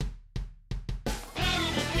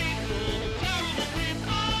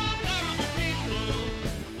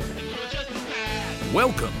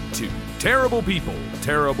Welcome to Terrible People,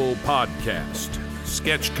 Terrible Podcast.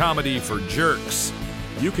 Sketch comedy for jerks.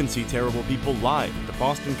 You can see Terrible People live at the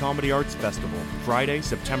Boston Comedy Arts Festival, Friday,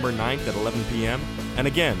 September 9th at 11 p.m., and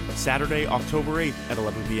again, Saturday, October 8th at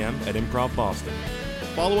 11 p.m. at Improv Boston.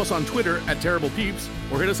 Follow us on Twitter at Terrible Peeps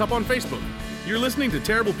or hit us up on Facebook. You're listening to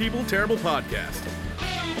Terrible People, Terrible Podcast.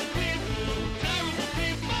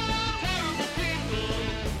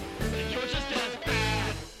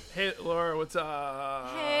 Hey, Laura, what's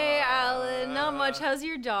up? Hey, Alan. Not much. How's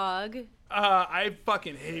your dog? I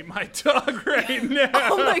fucking hate my dog right now.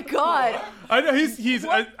 Oh my god. I know he's.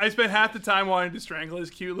 I spent half the time wanting to strangle his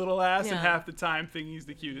cute little ass, and Yeah. half the time thinking he's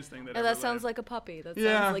the cutest thing that Oh, ever that sounds lived. like a puppy. That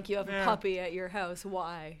Yeah, sounds like you have a yeah. puppy at your house.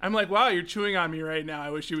 Why? I'm like, wow, you're chewing on me right now.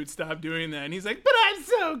 I wish you would stop doing that. And he's like, but I'm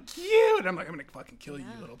so cute. And I'm like, I'm gonna fucking kill you,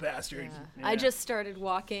 little bastard. Yeah. I just started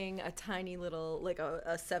walking a tiny little, like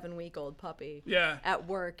a 7-week-old puppy. Yeah. At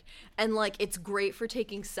work, and like it's great for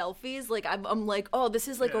taking selfies. Like I'm like, oh, this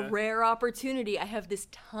is like Yeah. a rare opportunity. I have this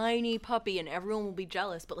tiny puppy, and everyone will be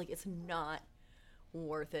jealous, but like it's not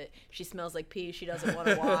worth it. She smells like pee. She doesn't want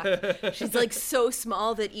to walk. She's like so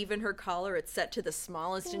small that even her collar, it's set to the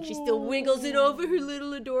smallest, and she still wiggles it over her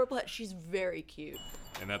little adorable head. She's very cute.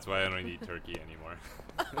 And that's why I don't eat turkey anymore.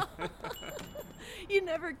 You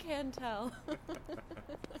never can tell.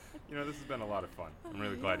 You know, this has been a lot of fun. I'm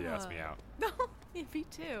really glad you asked me out. Yeah, me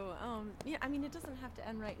too. Yeah, I mean, it doesn't have to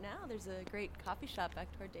end right now. There's a great coffee shop back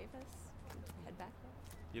toward Davis. Head back there.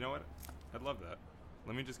 You know what? I'd love that.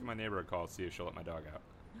 Let me just give my neighbor a call, see if she'll let my dog out.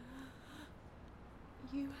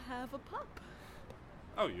 You have a pup.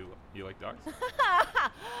 Oh, you like dogs?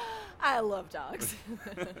 I love dogs.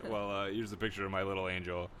 Well, here's a picture of my little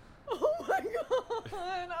angel. Oh my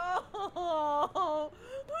god! Oh,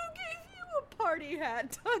 who gave you a party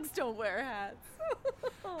hat? Dogs don't wear hats.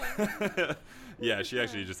 Yeah, she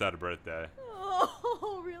actually just had a birthday.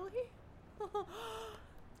 Oh, really?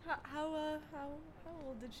 How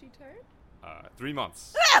old did she turn? 3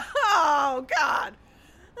 months. Oh God!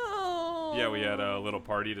 Oh. Yeah, we had a little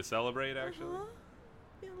party to celebrate, actually.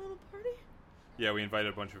 Yeah, a little party. Yeah, we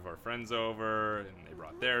invited a bunch of our friends over, and they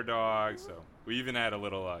brought their dogs. So we even had a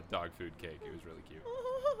little dog food cake. It was really cute.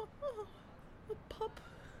 A pup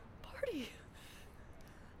party.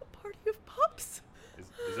 A party of pups.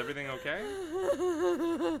 Is everything okay?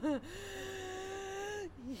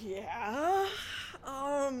 Yeah.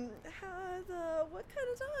 What kind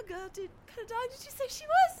of dog? Did you say she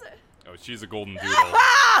was? Oh, she's a golden doodle.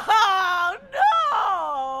 Oh no!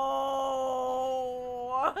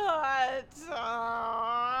 What?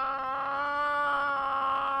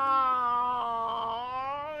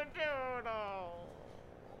 Doodle.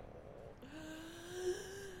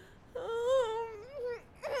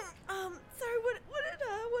 Sorry.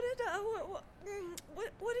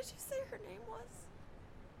 What did you say her name was?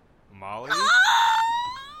 Molly?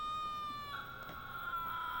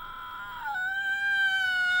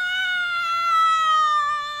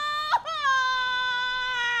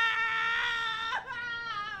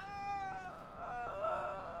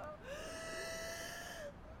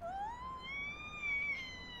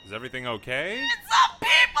 Is everything okay? It's a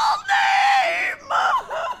people name!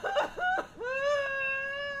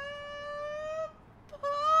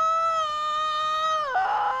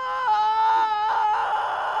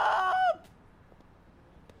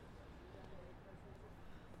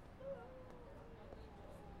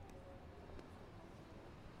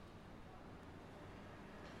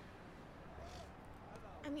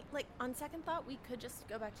 I mean, like, on second thought, we could just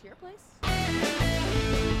go back to your place.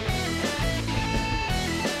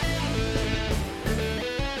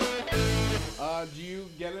 Do you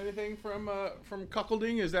get anything from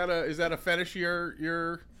cuckolding? Is that a fetish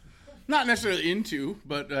you're not necessarily into,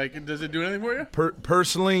 but like, does it do anything for you?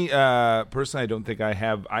 Personally, I don't think I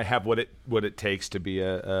have what it takes to be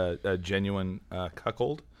a genuine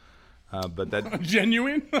cuckold. But that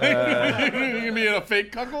Genuine? You can be a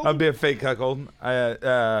fake cuckold? I'll be a fake cuckold.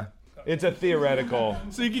 It's a theoretical.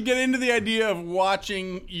 So you could get into the idea of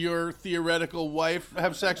watching your theoretical wife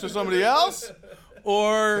have sex with somebody else?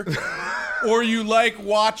 Or you like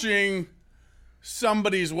watching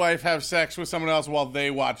somebody's wife have sex with someone else while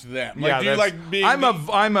they watch them? Like, do you like being I'm a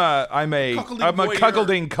cuckolding voyeur?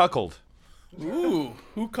 cuckolding cuckold. Ooh,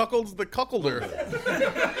 who cuckolds the cuckolder?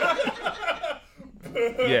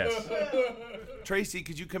 Yes. Tracy,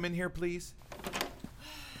 could you come in here, please?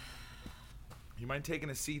 You mind taking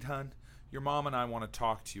a seat, hon? Your mom and I want to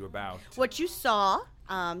talk to you about what you saw,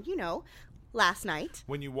 last night.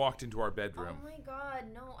 when you walked into our bedroom. Oh my God,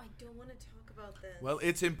 no, I don't want to talk about this. Well,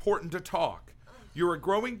 it's important to talk. You're a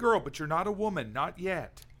growing girl, but you're not a woman, not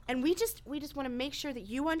yet. And we just want to make sure that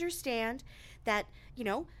you understand that,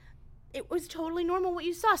 it was totally normal what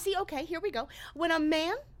you saw. See, okay, here we go. When a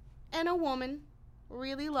man and a woman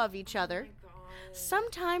really love each other,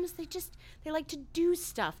 sometimes they like to do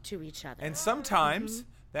stuff to each other. And sometimes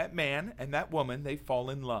that man and that woman, they fall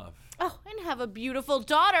in love. Oh, and have a beautiful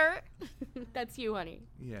daughter. That's you, honey.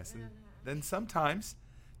 Yes, and then sometimes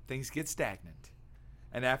things get stagnant.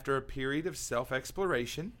 And after a period of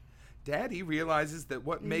self-exploration, Daddy realizes that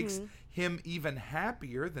what makes him even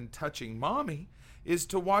happier than touching Mommy is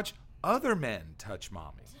to watch other men touch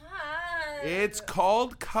Mommy. It's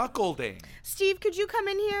called cuckolding. Steve, could you come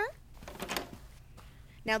in here?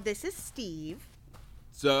 Now, this is Steve.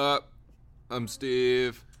 Sup? I'm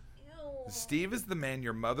Steve. Steve is the man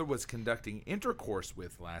your mother was conducting intercourse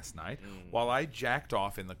with last night while I jacked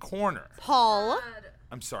off in the corner. Paul.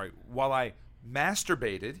 I'm sorry, while I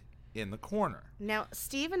masturbated in the corner. Now,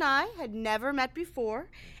 Steve and I had never met before,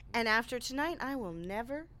 and after tonight, I will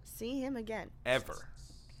never see him again. Ever.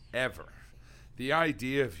 The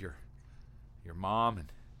idea of your mom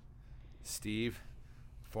and Steve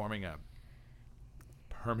forming a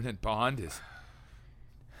permanent bond is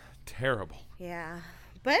terrible. Yeah,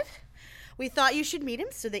 but we thought you should meet him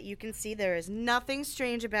so that you can see there is nothing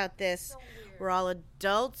strange about this. We're all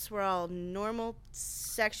adults. We're all normal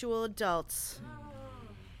sexual adults.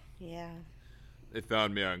 Yeah. They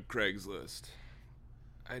found me on Craigslist.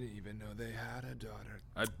 I didn't even know they had a daughter.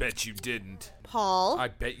 I bet you didn't. Paul. I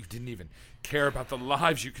bet you didn't even care about the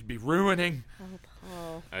lives you could be ruining. Oh,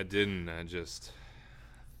 Paul. I didn't. I just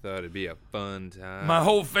thought it'd be a fun time. My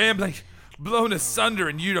whole family blown asunder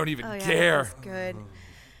and you don't even Oh, yeah, care. that's good.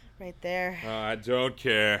 Right there. I don't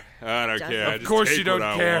care. I don't care. I Of just course take you don't what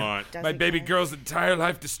I care. want. My Doesn't baby care. girl's entire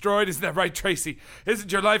life destroyed. Isn't that right, Tracy?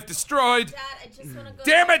 Isn't your life destroyed? Dad, I just want to go.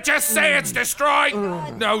 Damn it, just say it's destroyed!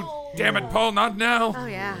 No, damn it, Paul, not now. Oh,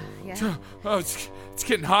 yeah. Oh, it's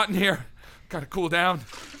getting hot in here. Gotta cool down.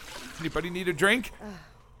 Anybody need a drink?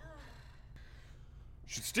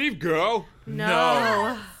 Should Steve go?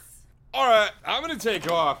 No. All right, I'm gonna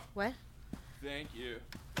take off. What? Thank you.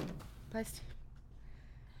 Bye, Steve.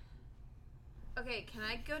 Okay, can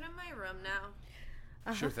I go to my room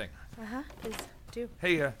now? Sure thing. Please do.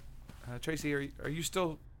 Hey, Tracy, are you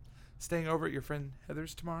still staying over at your friend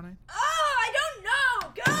Heather's tomorrow night? Oh, I don't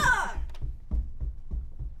know. God.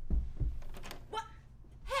 What?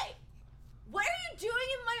 Hey, what are you doing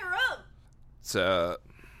in my room? Sup?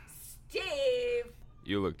 Steve.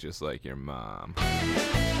 You look just like your mom.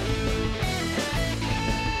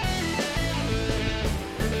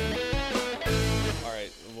 All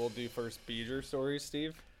right, we'll do first Beeger stories,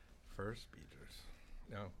 Steve. First beaters.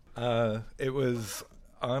 No. It was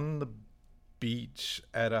on the beach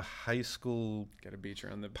at a high school Got a beacher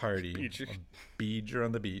on the party. beach. A beager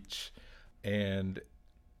on the beach. And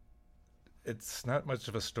it's not much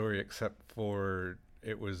of a story except for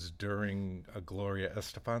it was during a Gloria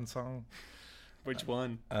Estefan song. Which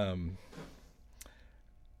one?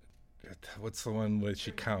 What's the one where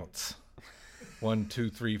she counts? 1, 2,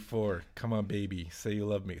 3, 4. Come on, baby, say you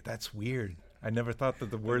love me. That's weird. I never thought that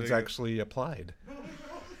the words actually applied.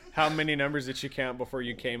 How many numbers did you count before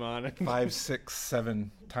you came on? 5, 6,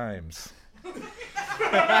 7 times.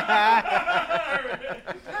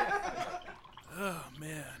 Oh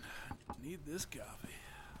man, need this coffee.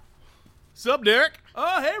 Sup, Derek?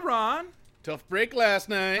 Oh hey Ron. Tough break last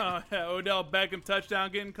night. Oh yeah, Odell Beckham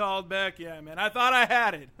touchdown getting called back. Yeah man, I thought I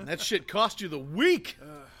had it. That shit cost you the week.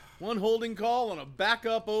 One holding call on a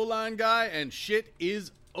backup O-line guy, and shit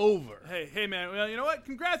is over. Hey man, well you know what?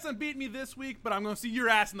 Congrats on beating me this week, but I'm gonna see your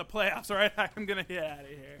ass in the playoffs. All right, I'm gonna get out of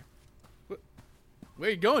here. Where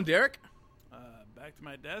you going, Derek? Back to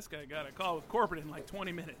my desk. I got a call with corporate in like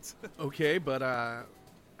 20 minutes. Okay, but I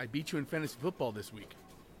beat you in fantasy football this week.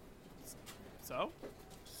 So?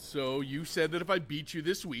 So you said that if I beat you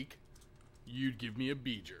this week, you'd give me a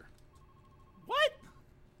beeger. What?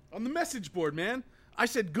 On the message board, man. I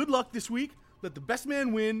said good luck this week, let the best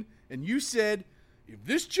man win, and you said, if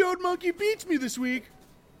this chode monkey beats me this week,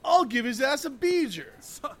 I'll give his ass a beeger.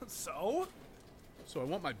 So? So I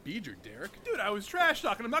want my beeger, Derek. Dude, I was trash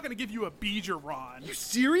talking. I'm not gonna give you a beeger, Ron. You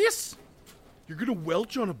serious? You're gonna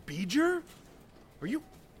welch on a beeger? Are you...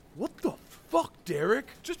 What the fuck, Derek?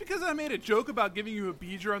 Just because I made a joke about giving you a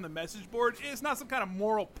beeger on the message board, it's not some kind of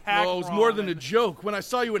moral pact. Oh, it was Ron. more than a joke. When I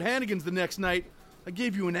saw you at Hannigan's the next night, I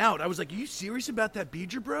gave you an out. I was like, are you serious about that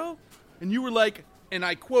beeger, bro? And you were like, and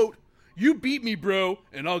I quote, you beat me, bro,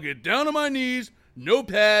 and I'll get down on my knees, no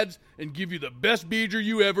pads, and give you the best beeger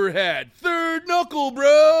you ever had. Third knuckle, bro!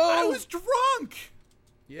 I was drunk!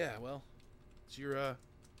 Yeah, well, it's your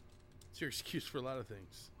excuse for a lot of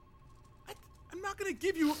things. I'm not gonna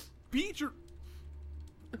give you a beacher.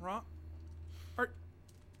 Ron, are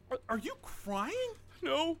you crying?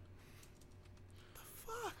 No. The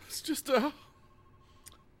fuck? It's just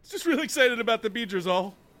really excited about the Beegers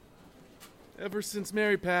all. Ever since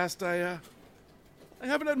Mary passed, I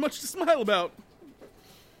haven't had much to smile about.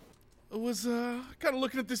 I was kind of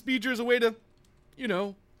looking at this Beeger as a way to,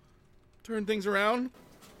 turn things around.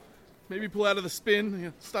 Maybe pull out of the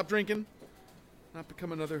spin, stop drinking, not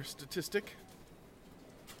become another statistic.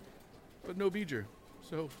 But no Beeger,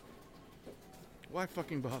 so why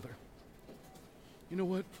fucking bother? You know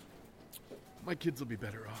what? My kids will be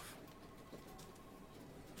better off.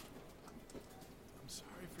 I'm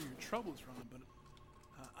sorry for your troubles, Ron, but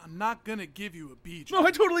I'm not gonna give you a beacher. No,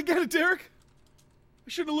 I totally get it, Derek. I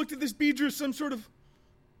should have looked at this Beeger as some sort of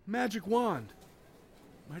magic wand.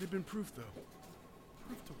 Might have been proof, though.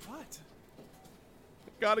 Proof to what?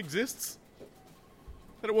 That God exists.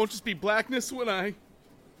 That it won't just be blackness when I,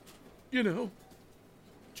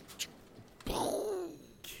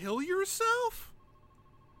 Kill yourself?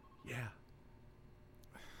 Yeah.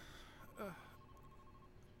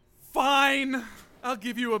 Fine. I'll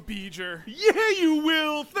give you a beacher. Yeah, you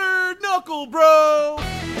will, third knuckle, bro!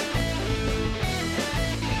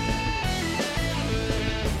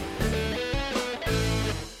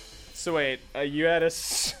 So wait, you had a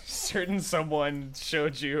certain someone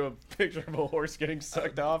showed you a picture of a horse getting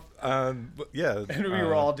sucked off? Yeah. And we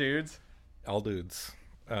were all dudes? All dudes.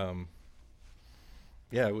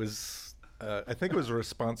 Yeah, it was, I think it was a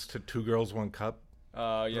response to Two Girls, One Cup.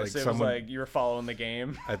 Oh, yes, it was like you were following the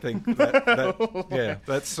game. I think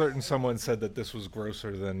that certain someone said that this was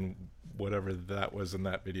grosser than whatever that was in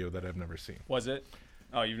that video that I've never seen. Was it?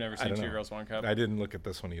 Oh, you've never seen Two Girls, One Cup? I didn't look at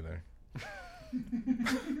this one either.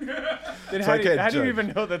 Then how do you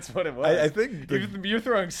even know that's what it was? I think you're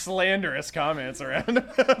throwing slanderous comments around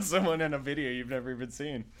about someone in a video you've never even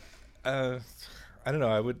seen. I don't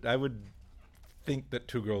know. I would think that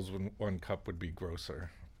Two Girls, One Cup would be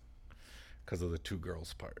grosser because of the two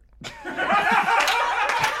girls part.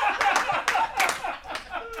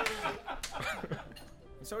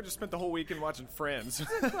 So I just spent the whole weekend watching Friends.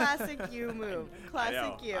 It's a classic you move.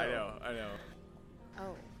 Classic you. I know.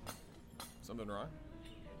 Oh. Something wrong?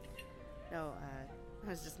 No, it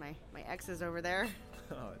was just my exes over there.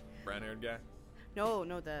 Oh, brown-haired guy? No,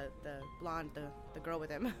 the blonde, the girl with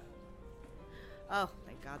him. Oh,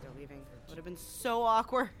 thank God they're leaving. Would have been so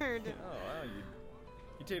awkward. Oh, wow.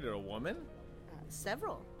 You dated a woman?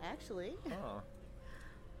 Several, actually. Oh.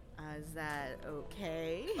 Is that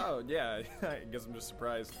okay? Oh, yeah. I guess I'm just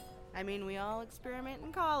surprised. I mean, we all experiment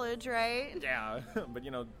in college, right? Yeah, but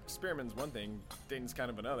experimenting's one thing, dating's kind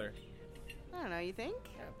of another. I don't know, you think?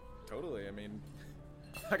 Yeah, totally. I mean,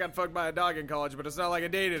 I got fucked by a dog in college, but it's not like I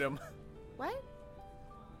dated him. What?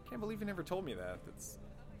 Can't believe you never told me that. That's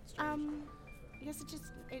strange. I guess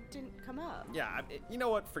it didn't come up. Yeah, you know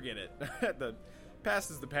what? Forget it. The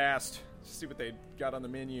past is the past. Just see what they got on the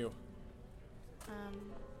menu.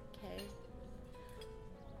 Okay.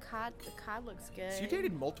 The cod looks good. So you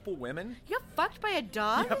dated multiple women? You got fucked by a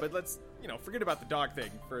dog? Yeah, but let's, forget about the dog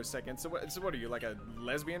thing for a second. So what are you, like a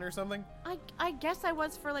lesbian or something? I guess I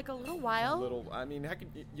was for like a little while. I mean,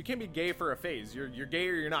 you can't be gay for a phase. You're gay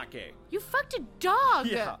or you're not gay. You fucked a dog!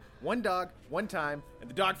 Yeah, one dog, one time, and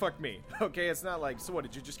the dog fucked me. Okay, it's not like, so what,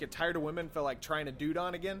 did you just get tired of women, feel like trying to dude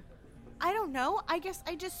on again? I don't know. I guess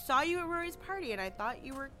I just saw you at Rory's party and I thought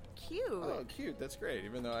you were cute. Oh, cute. That's great.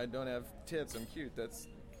 Even though I don't have tits, I'm cute. That's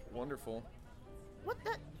wonderful. What?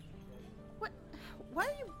 Why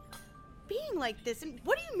are you being like this? And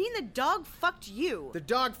what do you mean the dog fucked you? The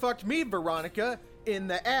dog fucked me, Veronica, in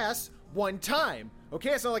the ass one time.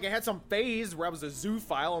 Okay, it's not like I had some phase where I was a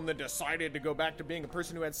zoophile and then decided to go back to being a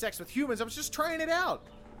person who had sex with humans. I was just trying it out.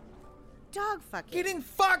 Dog fucking. Getting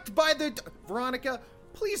fucked by the... Veronica,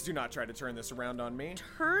 please do not try to turn this around on me.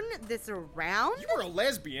 Turn this around? You were a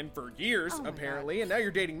lesbian for years, apparently, and now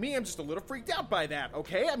you're dating me. I'm just a little freaked out by that,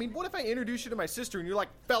 okay? I mean, what if I introduced you to my sister and you,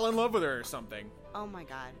 fell in love with her or something? Oh my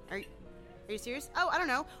God. Are you serious? Oh, I don't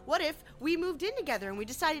know. What if we moved in together and we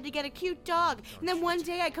decided to get a cute dog, and then one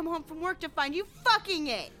day I come home from work to find you fucking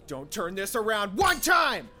it? Don't turn this around one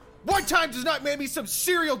time! One time does not make me some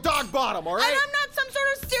serial dog bottom, all right? And I'm not some sort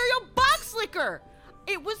of serial box licker!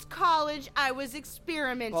 It was college. I was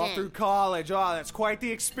experimenting. All through college. Oh, that's quite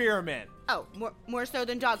the experiment. Oh, more so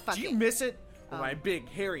than dog fucking. Do you miss it? My big,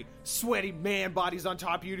 hairy, sweaty man body's on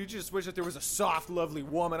top of you. Do you just wish that there was a soft, lovely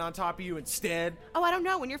woman on top of you instead? Oh, I don't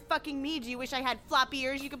know. When you're fucking me, do you wish I had floppy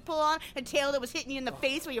ears you could pull on? A tail that was hitting you in the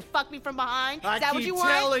face when you fucked me from behind? Is that what you want?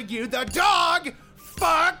 I keep telling you, the dog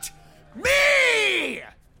fucked me!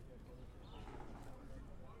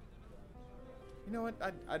 You know what?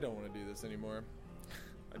 I don't want to do this anymore.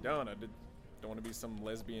 I don't want to be some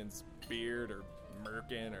lesbian's beard or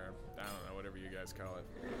merkin or I don't know, whatever you guys call it.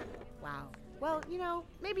 Wow. Well,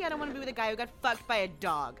 maybe I don't want to be with a guy who got fucked by a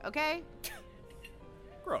dog, okay?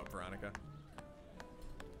 Grow up, Veronica.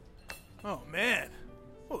 Oh, man.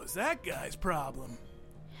 What was that guy's problem?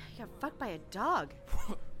 He got fucked by a dog.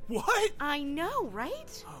 What? I know,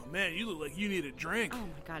 right? Oh, man, you look like you need a drink. Oh,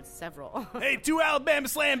 my God, several. Hey, 2 Alabama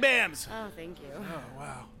Slam Bams! Oh, thank you. Oh,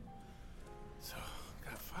 wow. So,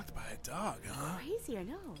 got fucked by a dog, huh? Crazy, I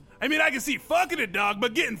know. I mean, I can see fucking a dog,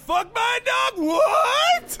 but getting fucked by a dog?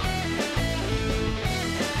 What?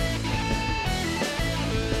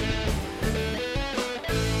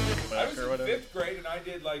 I was in 5th grade and I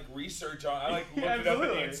did research on. I looked it up in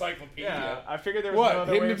the encyclopedia. Yeah, I figured there was What, no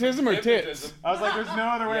other hypnotism way. or tits? I was like, there's no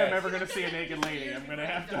other way Yes. I'm ever gonna see a naked lady. I'm gonna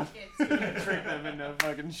have to trick them into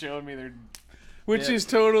fucking showing me their. Which is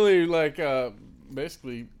totally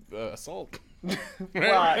basically assault.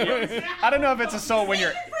 Well, I don't know if it's assault when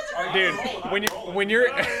you're, dude. When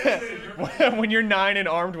you're when you're 9 and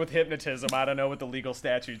armed with hypnotism, I don't know what the legal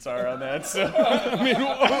statutes are on that. So,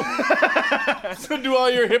 So do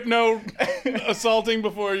all your hypno assaulting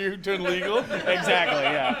before you turn legal? exactly,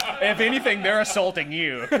 yeah. If anything, they're assaulting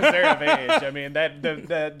you because they're of age. I mean, that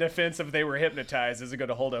the defense of they were hypnotized isn't going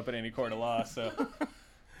to hold up in any court of law. So,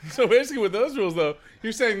 So basically, with those rules, though,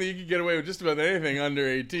 you're saying that you could get away with just about anything under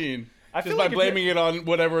 18. I feel Just by like if blaming it on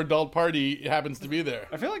whatever adult party happens to be there.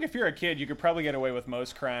 I feel like if you're a kid, you could probably get away with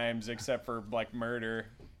most crimes except for murder.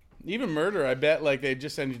 Even murder, I bet they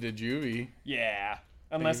just send you to juvie. Yeah.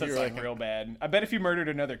 Unless if it's you're real bad. I bet if you murdered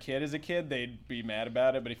another kid as a kid, they'd be mad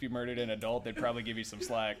about it. But if you murdered an adult, they'd probably give you some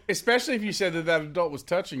slack. Especially if you said that adult was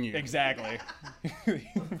touching you. Exactly.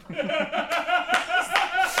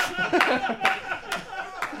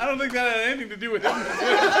 I don't think that had anything to do with it.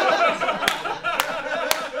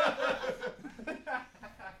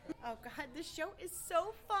 Oh, God, this show is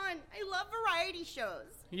so fun. I love variety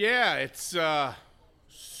shows. Yeah, it's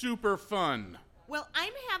super fun. Well,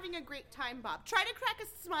 I'm having a great time, Bob. Try to crack a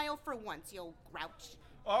smile for once, you old grouch.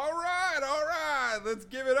 All right. Let's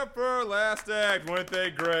give it up for our last act. Weren't they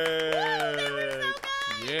great?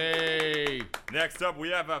 Yay. Next up, we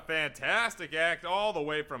have a fantastic act all the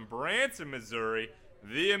way from Branson, Missouri.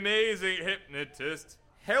 The amazing hypnotist,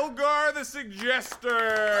 Helgar the Suggester.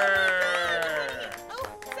 Oh,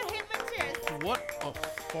 it's a hypnotist. What a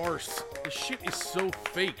farce. This shit is so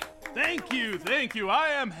fake. Thank you. I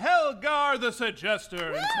am Helgar the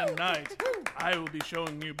Suggester, and tonight I will be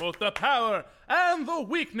showing you both the power and the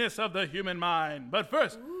weakness of the human mind. But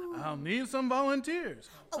first, I'll need some volunteers.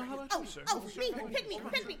 Pick me.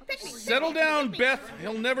 Settle down, Beth.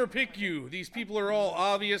 He'll never pick you. These people are all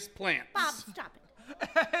obvious plants. Bob, stop it.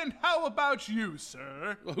 And how about you,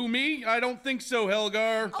 sir? Who, me? I don't think so,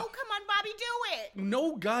 Helgar. Oh, come on, Bobby, do it.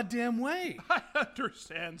 No goddamn way. I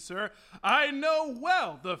understand, sir. I know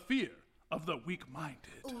well the fear of the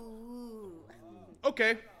weak-minded.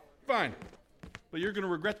 Okay, fine. But you're going to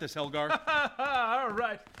regret this, Helgar. All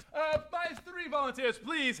right. My 3 volunteers,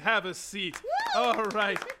 please have a seat. All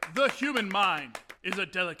right. The human mind is a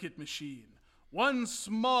delicate machine. One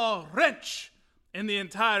small wrench and the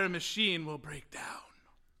entire machine will break down.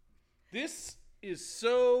 This is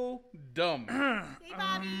so dumb. Hey,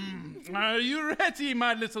 Bobby. Are you ready,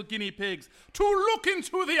 my little guinea pigs, to look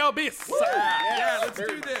into the abyss? Yeah, let's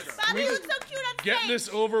do this. Bobby, you look so cute on Get stage. this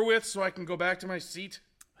over with so I can go back to my seat.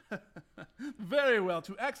 Very well.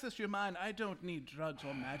 To access your mind, I don't need drugs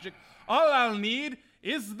or magic. All I'll need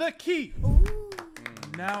is the key.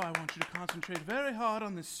 Now I want you to concentrate very hard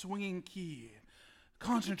on this swinging key.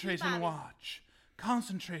 Concentrate and watch.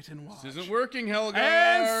 Concentrate and watch. This isn't working, Helgar.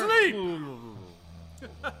 And sleep!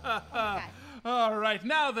 All right,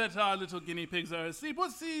 now that our little guinea pigs are asleep,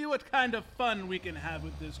 we'll see what kind of fun we can have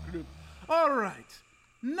with this group. All right,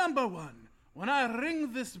 number 1. When I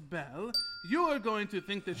ring this bell, you are going to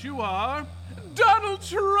think that you are Donald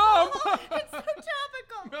Trump! It's so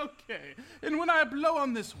topical. Okay, and when I blow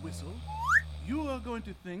on this whistle, you are going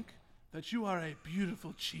to think that you are a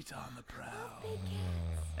beautiful cheetah on the prowl.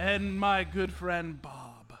 And my good friend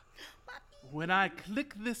Bob, when I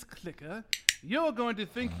click this clicker, you're going to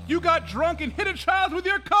think you got drunk and hit a child with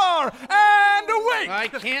your car and awake! I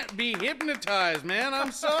can't be hypnotized, man.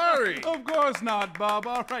 I'm sorry. Of course not, Bob.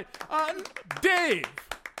 All right. Dave,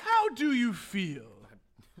 how do you feel?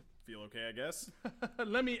 Feel okay, I guess.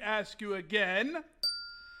 Let me ask you again.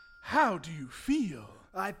 How do you feel?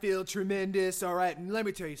 I feel tremendous. All right, and let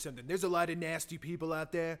me tell you something. There's a lot of nasty people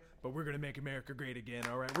out there, but we're going to make America great again,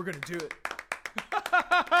 all right? We're going to do it.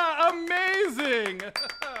 Amazing!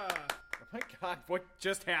 My God, what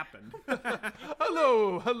just happened?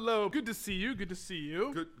 Hello. Good to see you. Good to see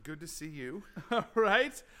you. All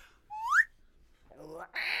right.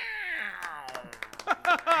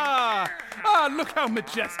 Look how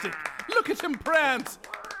majestic. Look at him prance.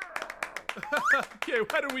 Okay,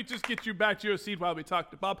 why don't we just get you back to your seat while we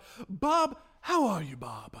talk to Bob? Bob, how are you,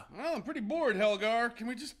 Bob? Well, I'm pretty bored, Helgar. Can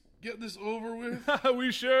we just get this over with?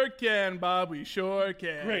 We sure can, Bob. We sure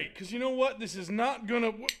can. Great, because you know what? This is not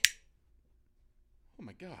gonna... Oh,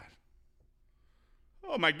 my God.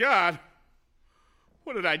 Oh, my God.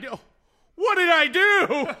 What did I do? What did I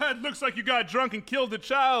do? It looks like you got drunk and killed a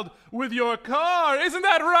child with your car. Isn't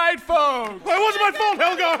that right, folks? It wasn't my fault,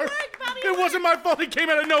 Helgar. It wasn't my fault. It came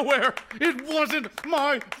out of nowhere. It wasn't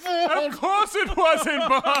my fault. Of course it wasn't,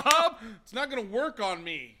 Bob. It's not going to work on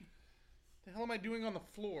me. What the hell am I doing on the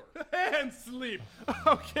floor? And sleep.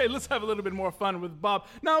 Okay, let's have a little bit more fun with Bob.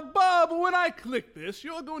 Now, Bob, when I click this,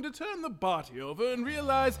 you're going to turn the body over and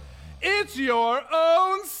realize it's your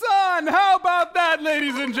own son. How about that,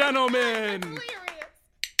 ladies and gentlemen?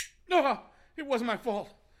 No, it wasn't my fault.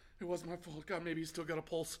 It wasn't my fault. God, maybe he's still got a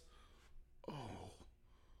pulse.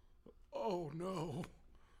 Oh, no.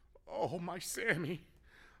 Oh, my Sammy.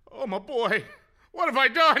 Oh, my boy. What have I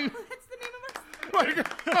done? That's the name of our son. My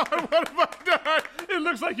God, what have I done? It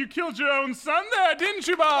looks like you killed your own son there, didn't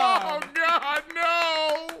you, Bob? Oh, God,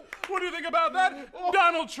 no. What do you think about that,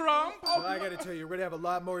 Donald Trump? Well, I gotta tell you, we're gonna have a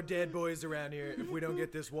lot more dead boys around here if we don't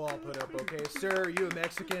get this wall put up, okay? Sir, are you a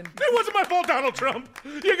Mexican? It wasn't my fault, Donald Trump.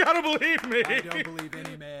 You gotta believe me. I don't believe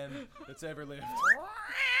any man that's ever lived.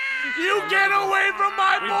 You get away from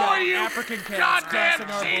my boy, you African cats goddamn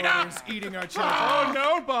crossing our cheetah! borders, eating our children. Oh,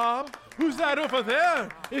 no, Bob. Who's that over there?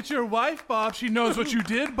 It's your wife, Bob. She knows what you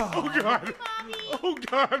did, Bob. Oh, God. Oh,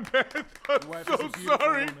 God, Beth. I'm so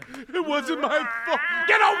sorry. It wasn't my fault.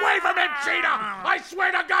 Get away from it, cheetah! I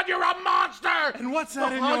swear to God, you're a monster! And what's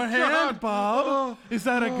that in your hand, Bob? Is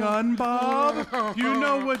that a gun, Bob? You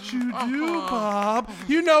know what you do, Bob.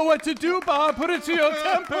 You know what to do, Bob. Put it to your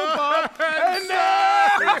temple, Bob. And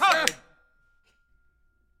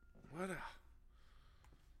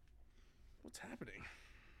What's happening?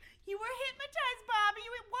 You were hypnotized, Bobby.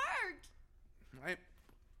 It worked.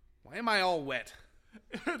 Why am I all wet?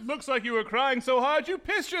 it looks like you were crying so hard you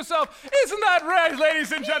pissed yourself. Isn't that right,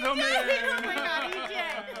 ladies and gentlemen? Oh, my God, he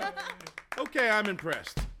did. Okay, I'm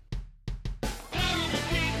impressed.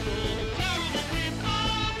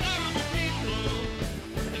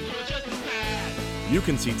 You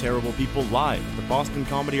can see Terrible People live at the Boston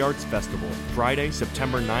Comedy Arts Festival, Friday,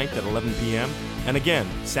 September 9th at 11 p.m., and again,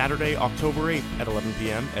 Saturday, October 8th at 11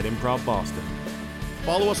 p.m. at Improv Boston.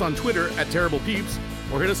 Follow us on Twitter at Terrible Peeps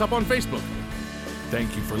or hit us up on Facebook.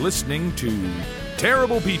 Thank you for listening to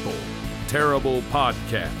Terrible People, Terrible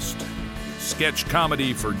Podcast. Sketch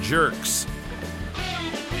comedy for jerks.